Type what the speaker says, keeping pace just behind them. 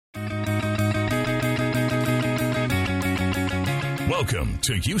Welcome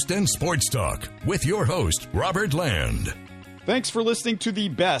to Houston Sports Talk with your host, Robert Land. Thanks for listening to the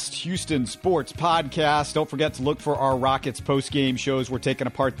best Houston sports podcast. Don't forget to look for our Rockets post-game shows. We're taking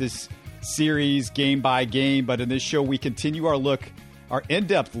apart this series game by game, but in this show we continue our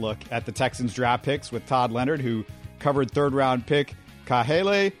in-depth look at the Texans draft picks with Todd Leonard, who covered third-round pick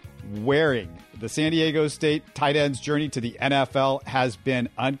Kahale Warring. The San Diego State tight end's journey to the NFL has been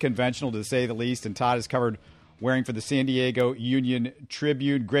unconventional, to say the least, and Todd has covered Warring for the San Diego Union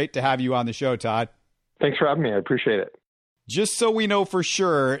Tribune. Great to have you on the show, Todd. Thanks for having me. I appreciate it. Just so we know for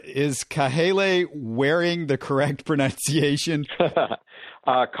sure, is Kahale Warring the correct pronunciation?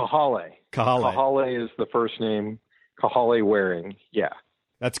 Kahale. Kahale is the first name. Kahale Warring. Yeah.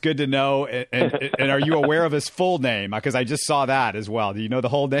 That's good to know. And are you aware of his full name? Because I just saw that as well. Do you know the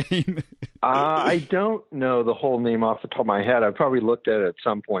whole name? I don't know the whole name off the top of my head. I've probably looked at it at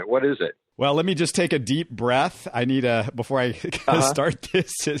some point. What is it? Well, let me just take a deep breath. I need before I start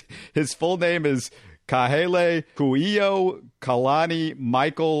this. His full name is Kahale Kuio Kalani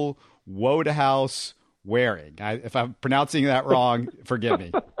Michael Wodehouse Warring. If I'm pronouncing that wrong, forgive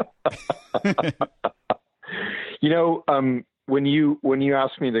me. When you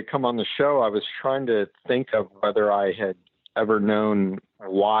asked me to come on the show, I was trying to think of whether I had ever known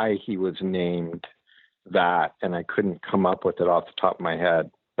why he was named that, and I couldn't come up with it off the top of my head.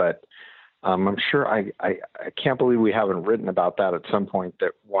 But I'm sure I can't believe we haven't written about that at some point,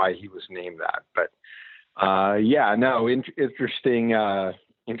 that why he was named that. But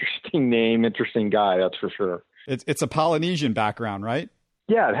interesting name, interesting guy, that's for sure. It's a Polynesian background, right?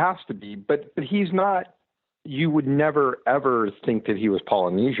 Yeah, it has to be. But he's not. You would never, ever think that he was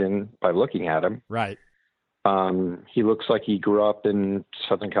Polynesian by looking at him. Right. He looks like he grew up in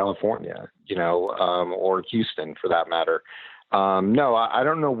Southern California, or Houston for that matter. No, I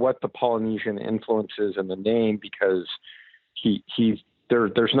don't know what the Polynesian influence is in the name, because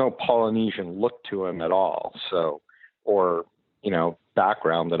there's no Polynesian look to him at all. So, or,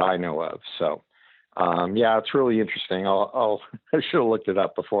 background that I know of. So, it's really interesting. I should have looked it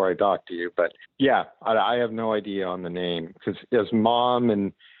up before I talked to you, but yeah, I have no idea on the name, because his mom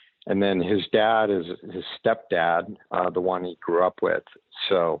and then his dad is his stepdad, the one he grew up with.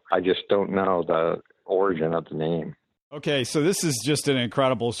 So I just don't know the origin of the name. Okay. So this is just an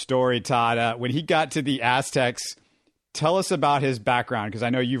incredible story, Todd. When he got to the Aztecs, tell us about his background, because I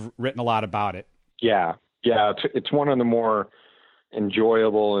know you've written a lot about it. Yeah. It's one of the more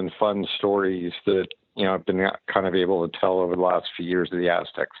enjoyable and fun stories that, I've been kind of able to tell over the last few years of the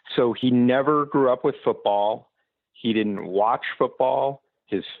Aztecs. So he never grew up with football. He didn't watch football.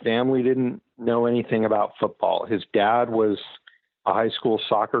 His family didn't know anything about football. His dad was a high school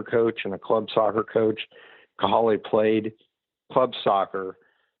soccer coach and a club soccer coach. Kahale played club soccer,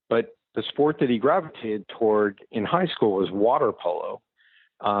 but the sport that he gravitated toward in high school was water polo,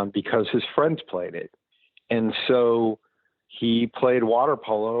 because his friends played it. And so he played water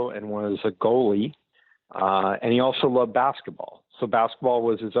polo and was a goalie, and he also loved basketball. So basketball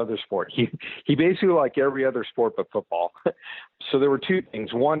was his other sport. He basically liked every other sport but football. So there were two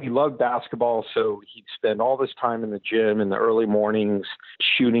things. One, he loved basketball, so he'd spend all this time in the gym in the early mornings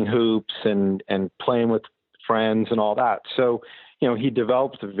shooting hoops and playing with friends and all that. So, he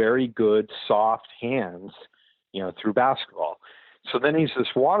developed very good, soft hands, through basketball. So then he's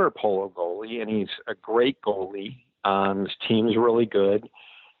this water polo goalie, and he's a great goalie. His team's really good.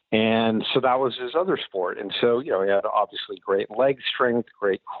 And so that was his other sport. And so, he had obviously great leg strength,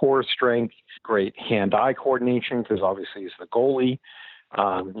 great core strength, great hand-eye coordination, because obviously he's the goalie.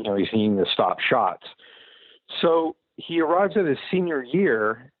 He's needing to stop shots. So he arrives at his senior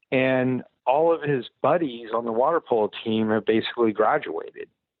year, and all of his buddies on the water polo team have basically graduated.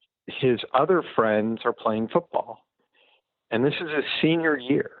 His other friends are playing football. And this is his senior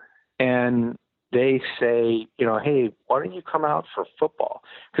year. And they say, hey, why don't you come out for football?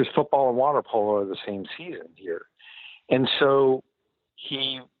 Because football and water polo are the same season here. And so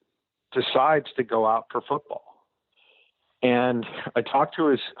he decides to go out for football. And I talked to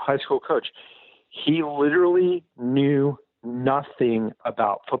his high school coach. He literally knew nothing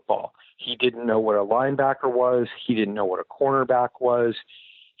about football. He didn't know what a linebacker was. He didn't know what a cornerback was.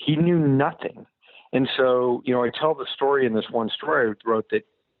 He knew nothing. And so, I tell the story in this one story I wrote, that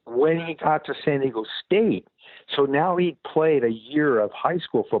when he got to San Diego State, so now he played a year of high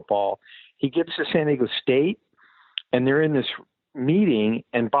school football, he gets to San Diego State, and they're in this meeting,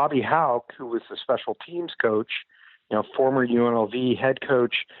 and Bobby Hauck, who was the special teams coach, former UNLV head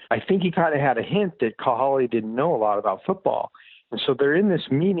coach, I think he kind of had a hint that Kahale didn't know a lot about football. And so they're in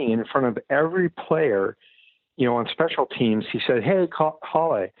this meeting in front of every player, on special teams. He said, hey,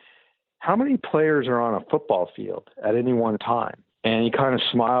 Kahale, how many players are on a football field at any one time? And he kind of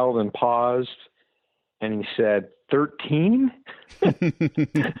smiled and paused, and he said, 13?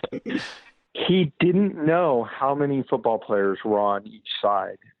 He didn't know how many football players were on each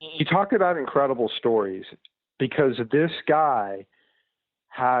side. You talk about incredible stories, because this guy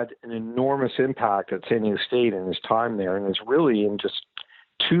had an enormous impact at San Diego State in his time there, and is really in just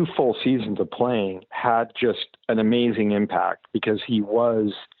 2 full seasons of playing had just an amazing impact, because he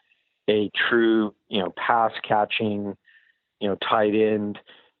was a true, pass catching, tight end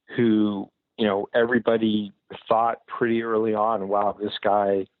who, everybody thought pretty early on, wow, this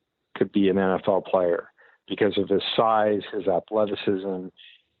guy could be an NFL player because of his size, his athleticism,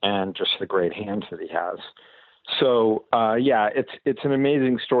 and just the great hands that he has. So, it's an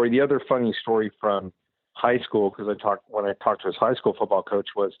amazing story. The other funny story from high school, because when I talked to his high school football coach,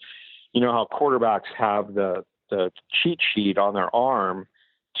 was, how quarterbacks have the cheat sheet on their arm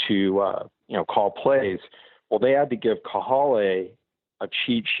to, call plays. Well, they had to give Kahale a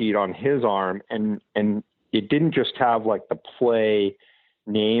cheat sheet on his arm, and it didn't just have like the play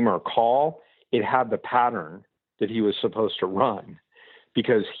name or call, it had the pattern that he was supposed to run,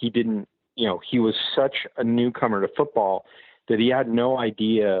 because he didn't, he was such a newcomer to football that he had no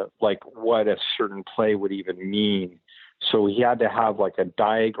idea like what a certain play would even mean. So he had to have like a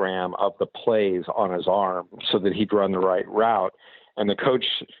diagram of the plays on his arm so that he'd run the right route. And the coach,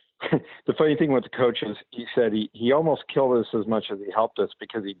 the funny thing with the coach is he said he almost killed us as much as he helped us,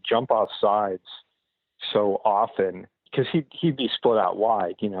 because he'd jump off sides so often, because he'd be split out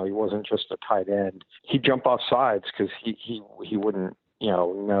wide. He wasn't just a tight end. He'd jump off sides because he wouldn't,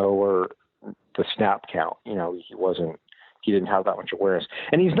 know or the snap count. He didn't have that much awareness.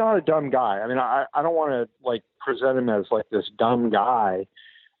 And he's not a dumb guy. I mean, I don't want to like present him as like this dumb guy.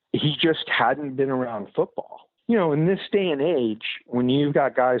 He just hadn't been around football. In this day and age, when you've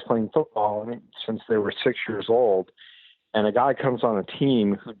got guys playing football since they were 6 years old, and a guy comes on a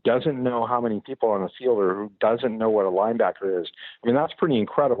team who doesn't know how many people are on the field, or who doesn't know what a linebacker is, I mean, that's pretty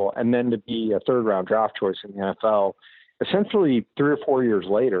incredible. And then to be a 3rd-round draft choice in the NFL, essentially 3 or 4 years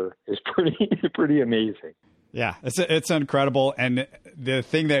later, is pretty amazing. Yeah, it's incredible. And the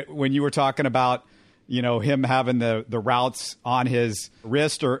thing that when you were talking about, him having the routes on his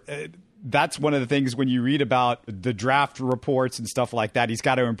wrist, or that's one of the things when you read about the draft reports and stuff like that, he's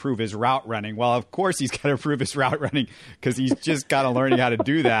got to improve his route running. Well, of course he's got to improve his route running, because he's just kind of learning how to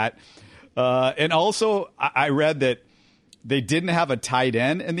do that. And also I read that they didn't have a tight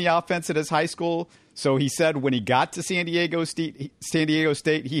end in the offense at his high school. So he said when he got to San Diego State,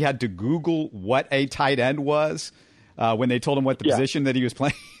 he had to Google what a tight end was when they told him what the position that he was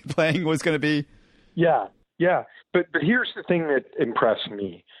playing was going to be. Yeah. But here's the thing that impressed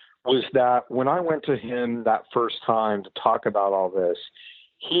me, was that when I went to him that first time to talk about all this,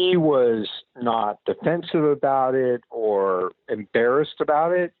 he was not defensive about it or embarrassed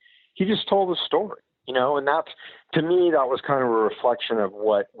about it. He just told a story, and that's, to me, that was kind of a reflection of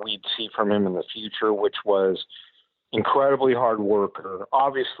what we'd see from him in the future, which was incredibly hard worker.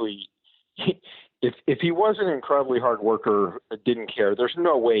 Obviously, if he was an incredibly hard worker, didn't care, there's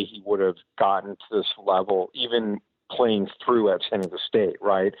no way he would have gotten to this level, even playing through at San Diego State,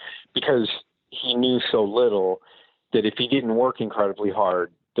 right? Because he knew so little that if he didn't work incredibly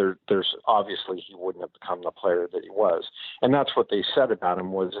hard, there's obviously he wouldn't have become the player that he was. And that's what they said about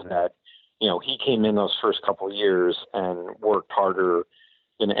him, was that, he came in those first couple of years and worked harder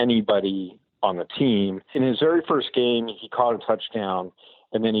than anybody on the team. In his very first game, he caught a touchdown,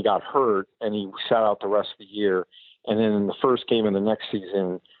 and then he got hurt, and he sat out the rest of the year. And then in the first game of the next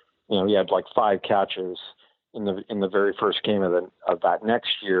season, he had like 5 catches in the very first game of that next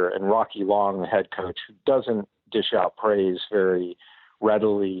year. And Rocky Long, the head coach, who doesn't dish out praise very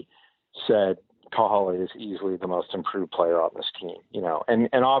readily, said Kahale is easily the most improved player on this team.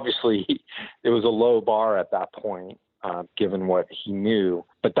 And obviously it was a low bar at that point, given what he knew.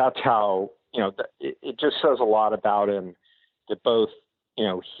 But that's how it just says a lot about him, that both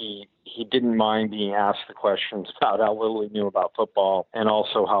he didn't mind being asked the questions about how little he knew about football, and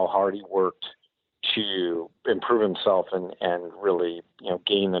also how hard he worked to improve himself and really,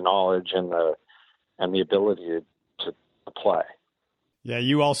 gain the knowledge and the ability to play. Yeah,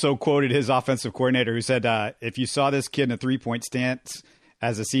 you also quoted his offensive coordinator, who said, if you saw this kid in a 3-point stance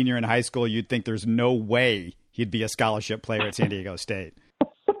as a senior in high school, you'd think there's no way he'd be a scholarship player at San Diego State.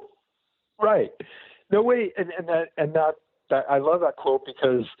 Right. No way. And that I love that quote,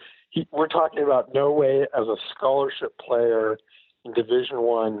 because we're talking about no way as a scholarship player in Division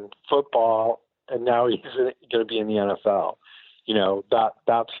I football, and now he's going to be in the NFL.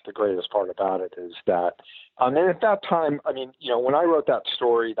 That's the greatest part about it, is that, and at that time, I mean, when I wrote that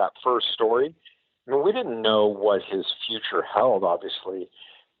story, that first story, I mean, we didn't know what his future held, obviously.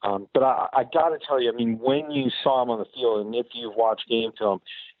 But I got to tell you, I mean, when you saw him on the field, and if you've watched game film,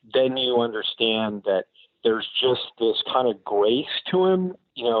 then you understand that there's just this kind of grace to him,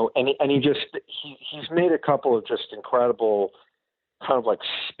 and he's made a couple of just incredible kind of like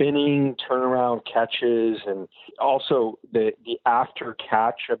spinning turnaround catches, and also the after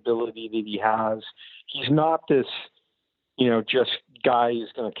catch ability that he has. He's not this, just guy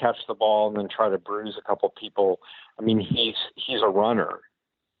who's going to catch the ball and then try to bruise a couple people. I mean, he's a runner.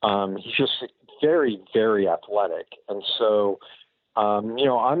 He's just very, very athletic. And so,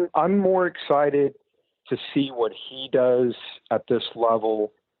 I'm more excited to see what he does at this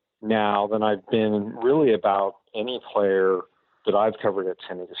level now than I've been really about any player that I've covered at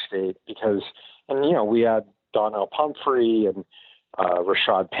San Diego State, because, we had Donnell Pumphrey and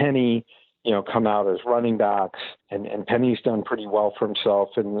Rashad Penny, come out as running backs, and Penny's done pretty well for himself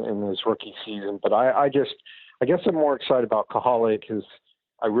in his rookie season. But I guess I'm more excited about Kahale because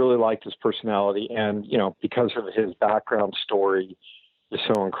I really liked his personality, and, because of his background story is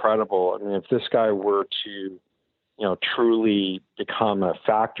so incredible. I mean, if this guy were to, truly become a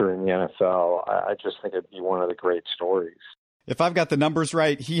factor in the NFL, I just think it'd be one of the great stories. If I've got the numbers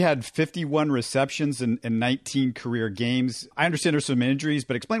right, he had 51 receptions in 19 career games. I understand there's some injuries,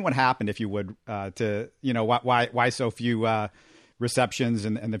 but explain what happened, if you would, why so few receptions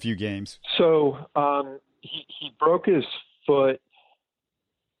in the few games. So he broke his foot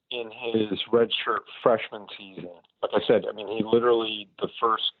in his redshirt freshman season. Like I said, I mean, he literally, the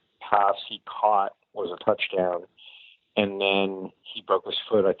first pass he caught was a touchdown, and then he broke his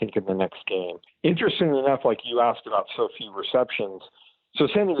foot, I think, in the next game. Interestingly enough, like you asked about so few receptions, so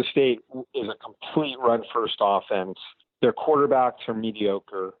San Diego State is a complete run-first offense. Their quarterbacks are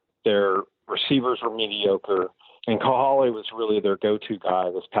mediocre. Their receivers are mediocre. And Kahale was really their go-to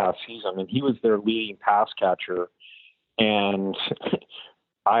guy this past season. I mean, he was their leading pass catcher, and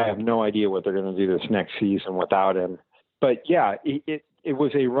I have no idea what they're going to do this next season without him. But yeah, it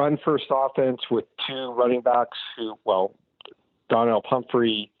was a run-first offense with two running backs who, Donnell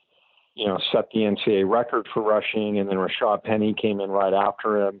Pumphrey, set the NCAA record for rushing, and then Rashad Penny came in right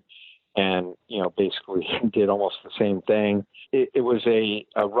after him and, basically did almost the same thing. It was a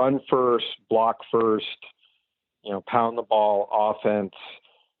run-first, block-first, pound the ball offense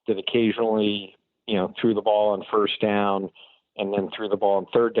that occasionally, threw the ball on first down and then threw the ball on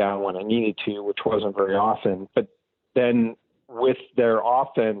third down when it needed to, which wasn't very often. But then with their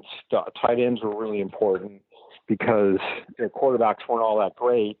offense, the tight ends were really important because their quarterbacks weren't all that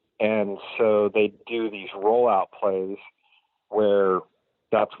great. And so they do these rollout plays where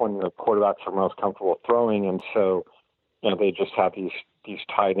that's when the quarterbacks are most comfortable throwing. And so, they just have these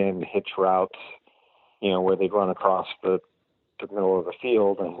tight end hitch routes, where they'd run across the middle of the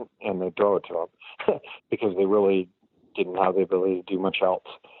field and they'd throw it to them because they really didn't have the ability to do much else.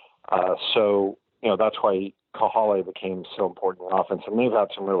 So, that's why Kahale became so important in offense. And they've had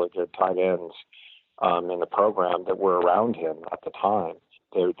some really good tight ends in the program that were around him at the time.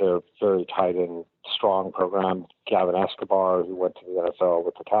 They're very tight end, strong program. Gavin Escobar, who went to the NFL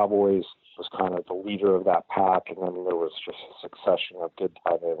with the Cowboys, was kind of the leader of that pack. And then there was just a succession of good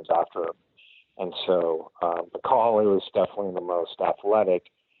tight ends after him. And so, but Kahale was definitely the most athletic.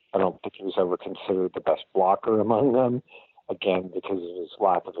 I don't think he was ever considered the best blocker among them, again, because of his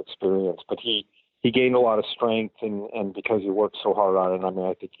lack of experience. But he gained a lot of strength, and because he worked so hard on it, I mean,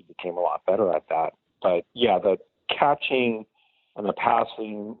 I think he became a lot better at that. But, yeah, the catching and the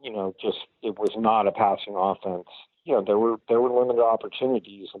passing, it was not a passing offense. There were limited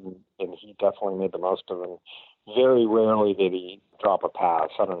opportunities, and he definitely made the most of them. Very rarely did he drop a pass.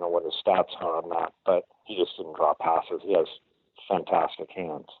 I don't know what his stats are on that, but he just didn't drop passes. He has fantastic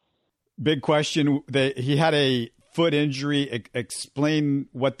hands. Big question. He had a foot injury. Explain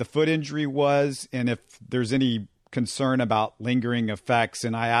what the foot injury was and if there's any concern about lingering effects.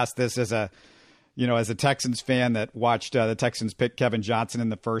 And I asked this as a Texans fan that watched the Texans pick Kevin Johnson in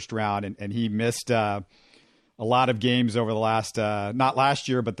the first round, and he missed a lot of games over the last, not last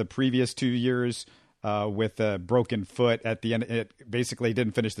year, but the previous 2 years with a broken foot at the end. It basically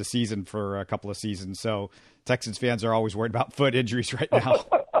didn't finish the season for a couple of seasons. So Texans fans are always worried about foot injuries right now.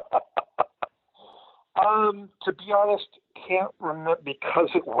 To be honest, can't remember because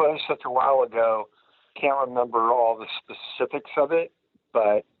it was such a while ago. Can't remember all the specifics of it,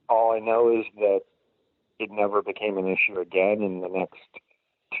 but all I know is that it never became an issue again in the next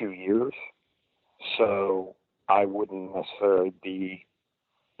 2 years. So I wouldn't necessarily be,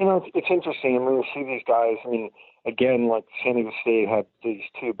 it's interesting. I mean, we see these guys, again, like San Diego State had these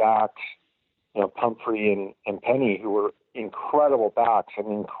two backs, Pumphrey and Penny, who were incredible backs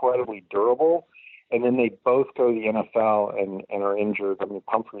and incredibly durable. and then they both go to the NFL and are injured. I mean,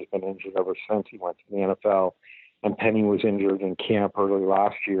 Pumphrey's been injured ever since he went to the NFL, and Penny was injured in camp early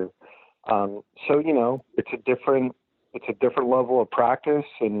last year. So, you know, it's a different level of practice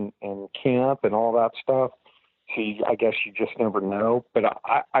and camp and all that stuff. So I guess you just never know. But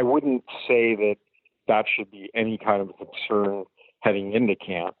I wouldn't say that should be any kind of concern heading into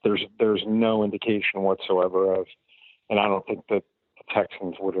camp. There's no indication whatsoever of, and I don't think that the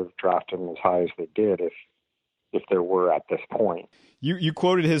Texans would have drafted him as high as they did if there were at this point. You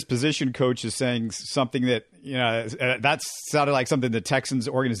quoted his position coach as saying something that, you know, that sounded like something the Texans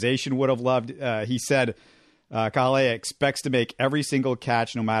organization would have loved. He said, Kahale expects to make every single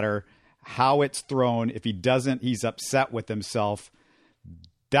catch no matter how it's thrown. If he doesn't, he's upset with himself.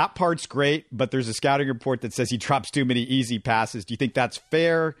 That part's great, but there's a scouting report that says he drops too many easy passes. Do you think that's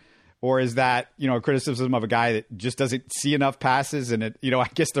fair? Or is that, you know, a criticism of a guy that just doesn't see enough passes? And, you know, I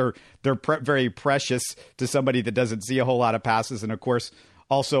guess they're very precious to somebody that doesn't see a whole lot of passes. And, of course,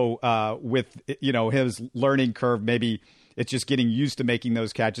 also with, you know, his learning curve, maybe it's just getting used to making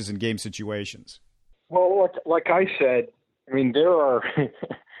those catches in game situations. Well, like I said, I mean, there are,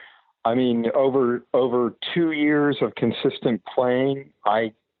 I mean, over 2 years of consistent playing,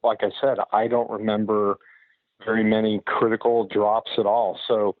 like I said, I don't remember very many critical drops at all.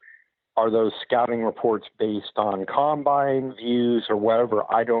 So are those scouting reports based on combine views or whatever?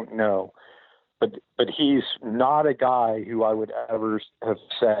 I don't know. But he's not a guy who I would ever have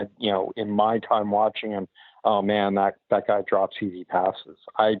said, you know, in my time watching him, oh man, that guy drops easy passes.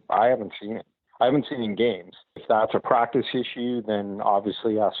 I haven't seen it. I haven't seen it in games. If that's a practice issue, then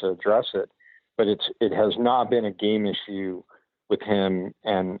obviously he has to address it. But it has not been a game issue with him.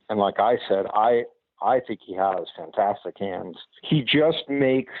 And like I said, I think he has fantastic hands. He just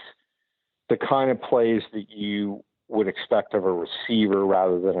makes the kind of plays that you would expect of a receiver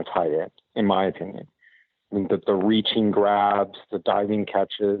rather than a tight end, in my opinion. I mean, the reaching grabs, the diving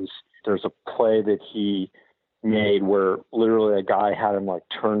catches. There's a play that he made where literally a guy had him like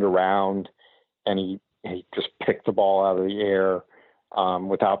turned around and he just picked the ball out of the air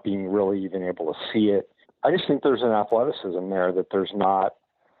without being really even able to see it. I just think there's an athleticism there that there's not,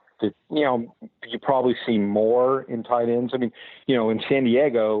 that, you know, you probably see more in tight ends. I mean, you know, in San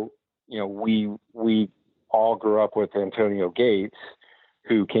Diego, you know, we all grew up with Antonio Gates,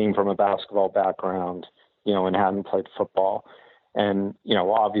 who came from a basketball background, you know, and hadn't played football. And, you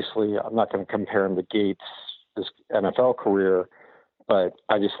know, obviously I'm not going to compare him to Gates' NFL career, but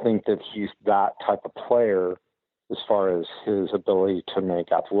I just think that he's that type of player as far as his ability to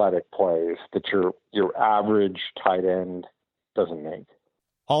make athletic plays that your average tight end doesn't make.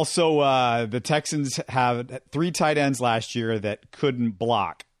 Also, the Texans have 3 tight ends last year that couldn't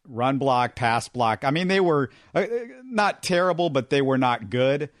block. Run block, pass block. I mean, they were not terrible, but they were not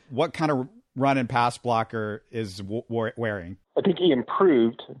good. What kind of run and pass blocker is wearing? I think he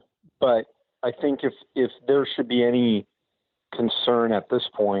improved, but I think if there should be any concern at this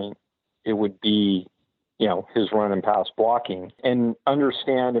point, it would be, you know, his run and pass blocking. And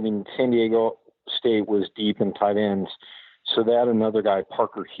understand, I mean, San Diego State was deep in tight ends, so they had another guy,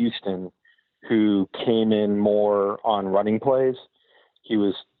 Parker Houston, who came in more on running plays. He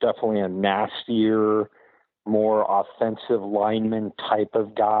was definitely a nastier, more offensive lineman type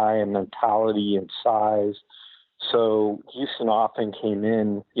of guy and mentality and size. So Houston often came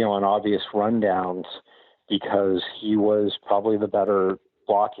in, you know, on obvious rundowns because he was probably the better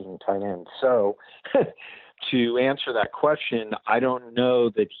blocking tight end. So to answer that question, I don't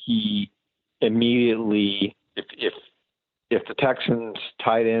know that he immediately, if the Texans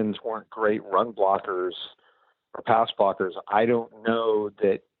tight ends weren't great run blockers or pass blockers, I don't know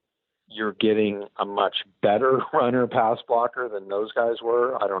that you're getting a much better runner pass blocker than those guys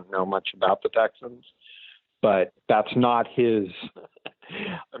were. I don't know much about the Texans, but that's not his.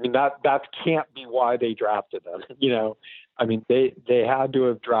 I mean, that can't be why they drafted him. You know, I mean, they had to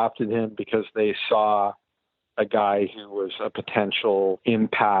have drafted him because they saw a guy who was a potential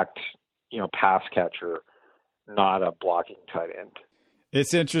impact, you know, pass catcher, not a blocking tight end.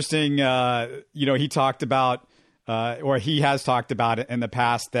 It's interesting. You know, he talked about, or he has talked about it in the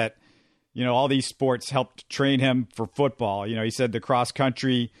past that, you know, all these sports helped train him for football. You know, he said the cross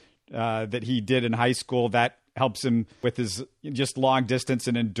country that he did in high school, that helps him with his just long distance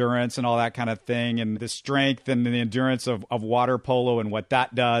and endurance and all that kind of thing, and the strength and the endurance of water polo and what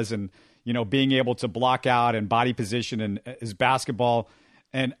that does, and, you know, being able to block out and body position and his basketball.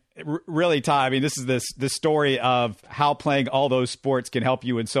 And really, Todd, I mean, this is this story of how playing all those sports can help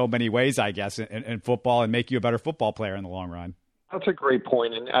you in so many ways, I guess, in football and make you a better football player in the long run. That's a great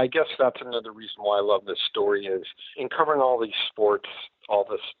point, and I guess that's another reason why I love this story is in covering all these sports, all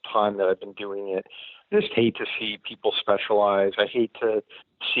this time that I've been doing it, I just hate to see people specialize. I hate to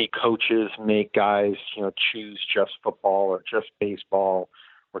see coaches make guys, choose just football or just baseball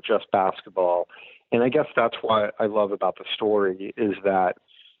or just basketball. And I guess that's why I love about the story is that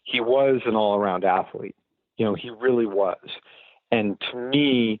he was an all-around athlete. He really was. And to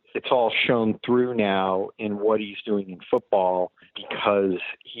me, it's all shown through now in what he's doing in football because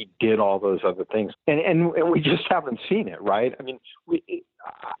he did all those other things. And we just haven't seen it, right? I mean,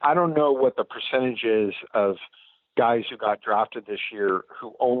 I don't know what the percentage is of guys who got drafted this year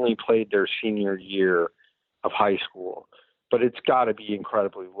who only played their senior year of high school, but it's got to be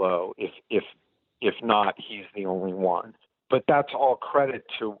incredibly low. If not, he's the only one. But that's all credit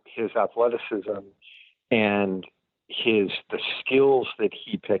to his athleticism and the skills that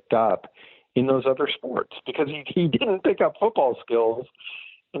he picked up in those other sports, because he didn't pick up football skills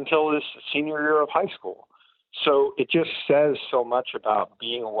until his senior year of high school. So it just says so much about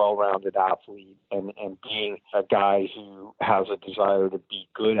being a well-rounded athlete and being a guy who has a desire to be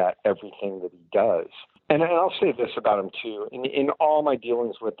good at everything that he does. And I'll say this about him too. In all my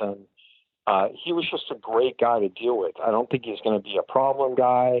dealings with him, he was just a great guy to deal with. I don't think he's going to be a problem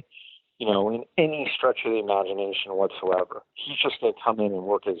guy, in any stretch of the imagination whatsoever. He's just going to come in and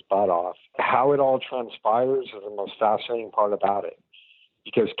work his butt off. How it all transpires is the most fascinating part about it.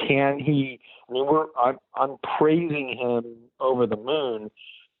 Because can he? I mean, I'm praising him over the moon,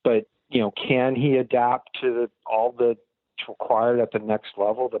 but can he adapt to all that's required at the next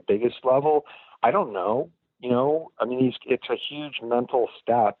level, the biggest level? I don't know. I mean, it's a huge mental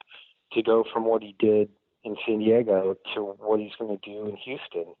step to go from what he did in San Diego to what he's going to do in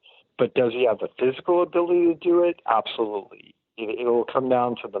Houston. But does he have the physical ability to do it? Absolutely. It'll come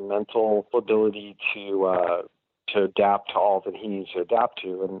down to the mental ability to adapt to all that he needs to adapt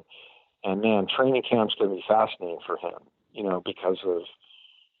to. And man, training camp's going to be fascinating for him, because of,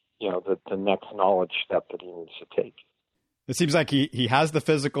 the next knowledge step that he needs to take. It seems like he has the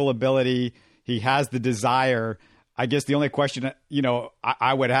physical ability. He has the desire. I guess the only question,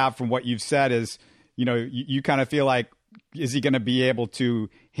 I would have from what you've said is, you kind of feel like, is he going to be able to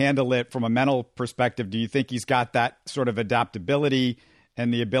handle it from a mental perspective? Do you think he's got that sort of adaptability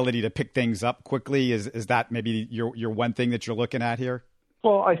and the ability to pick things up quickly? Is that maybe your one thing that you're looking at here?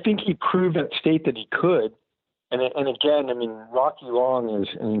 Well, I think he proved at State that he could. And again, I mean, Rocky Long is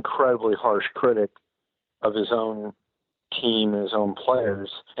an incredibly harsh critic of his own team, his own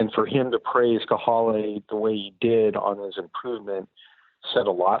players. And for him to praise Kahale the way he did on his improvement said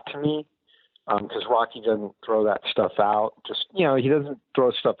a lot to me. Because Rocky doesn't throw that stuff out. He doesn't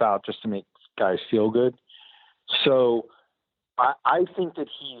throw stuff out just to make guys feel good. So I think that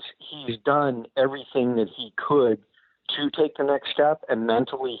he's done everything that he could to take the next step, and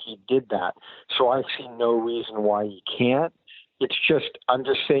mentally he did that. So I see no reason why he can't. I'm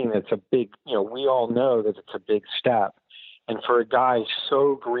just saying it's a big, we all know that it's a big step. And for a guy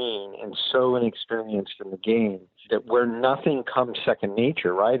so green and so inexperienced in the game, that where nothing comes second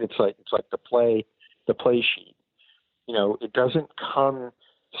nature, right? It's like the play sheet. It doesn't come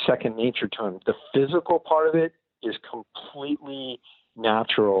second nature to him. The physical part of it is completely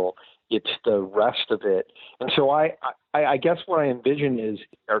natural. It's the rest of it. And so I guess what I envision is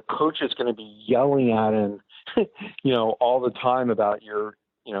our coach is going to be yelling at him, all the time about you're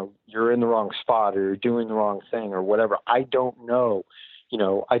in the wrong spot or you're doing the wrong thing or whatever. I don't know.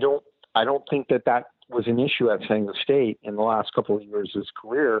 I don't think that was an issue at San Diego State in the last couple of years of his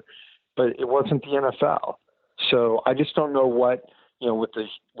career, but it wasn't the NFL. So I just don't know what,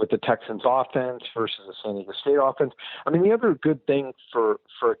 with the Texans offense versus the San Diego State offense. I mean, the other good thing for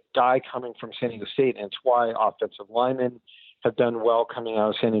a guy coming from San Diego State, and it's why offensive linemen have done well coming out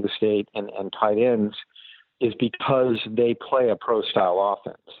of San Diego State and tight ends, is because they play a pro-style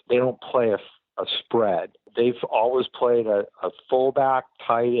offense. They don't play a spread. They've always played a fullback,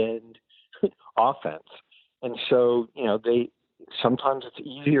 tight end offense. And so, sometimes it's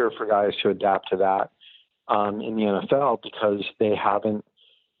easier for guys to adapt to that in the NFL because they haven't,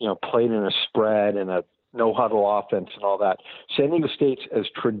 played in a spread and a no-huddle offense and all that. San Diego State's as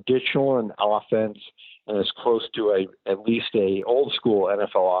traditional an offense and as close to at least a old-school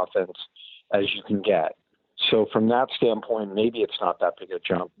NFL offense as you can get. So from that standpoint, maybe it's not that big a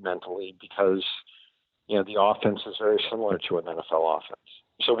jump mentally because, the offense is very similar to an NFL offense.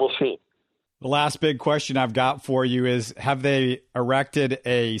 So we'll see. The last big question I've got for you is, have they erected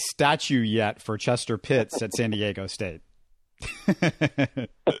a statue yet for Chester Pitts at San Diego State?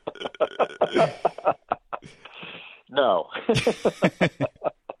 No.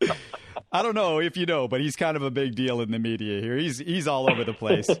 I don't know if you know, but he's kind of a big deal in the media here. He's all over the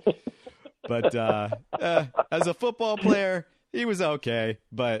place. But as a football player, he was okay.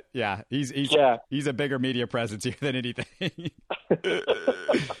 But yeah, he's a bigger media presence here than anything.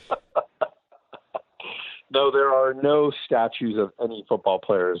 No, there are no statues of any football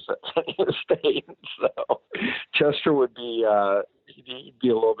players at San Diego State. So Chester would be he'd be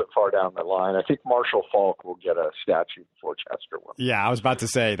a little bit far down the line. I think Marshall Faulk will get a statue before Chester will. Yeah, I was about to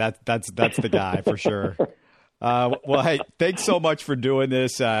say that's the guy for sure. Well, hey, thanks so much for doing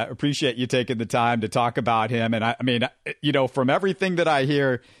this. Appreciate you taking the time to talk about him. And I mean, from everything that I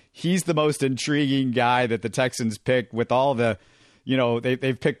hear, he's the most intriguing guy that the Texans picked with all the.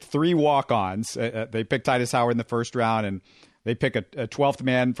 They've picked 3 walk-ons. They picked Titus Howard in the first round, and they pick a 12th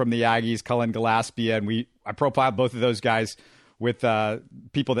man from the Aggies, Cullen Gillespie, and I profiled both of those guys with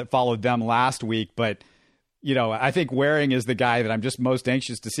people that followed them last week. But, I think Waring is the guy that I'm just most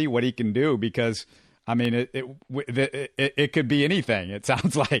anxious to see what he can do because, I mean, it could be anything, it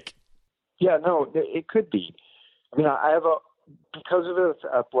sounds like. Yeah, no, it could be. I mean, because of his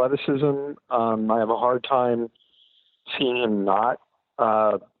athleticism, I have a hard time seeing him not,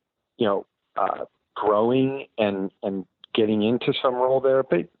 growing and getting into some role there.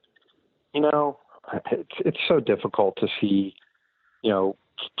 But, it's so difficult to see, to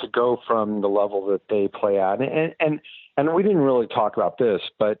go from the level that they play at. And we didn't really talk about this,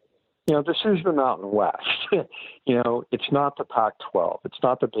 but, this is the Mountain West. It's not the Pac-12. It's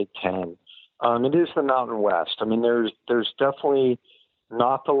not the Big Ten. It is the Mountain West. I mean, there's definitely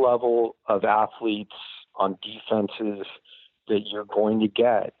not the level of athletes on defenses that you're going to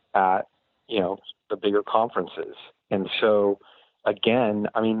get at, the bigger conferences. And so, again,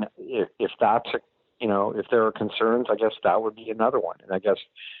 I mean, if that's if there are concerns, I guess that would be another one. And I guess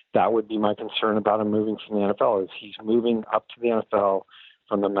that would be my concern about him moving from the NFL is he's moving up to the NFL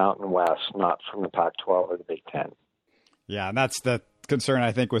from the Mountain West, not from the Pac-12 or the Big Ten. Yeah, and that's the concern,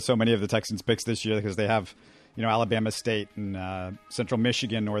 I think, with so many of the Texans picks this year because they have Alabama State and Central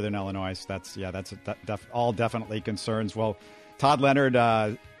Michigan, Northern Illinois. So that's all definitely concerns. Well, Todd Leonard,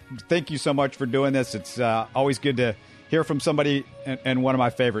 thank you so much for doing this. It's always good to hear from somebody in one of my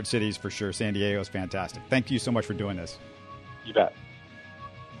favorite cities for sure. San Diego is fantastic. Thank you so much for doing this. You bet.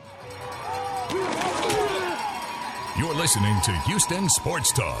 You're listening to Houston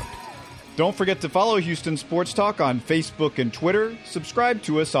Sports Talk. Don't forget to follow Houston Sports Talk on Facebook and Twitter. Subscribe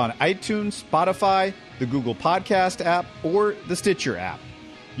to us on iTunes, Spotify, the Google Podcast app, or the Stitcher app.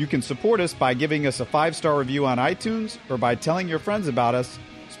 You can support us by giving us a 5-star review on iTunes or by telling your friends about us.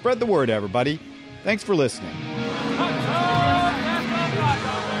 Spread the word, everybody. Thanks for listening.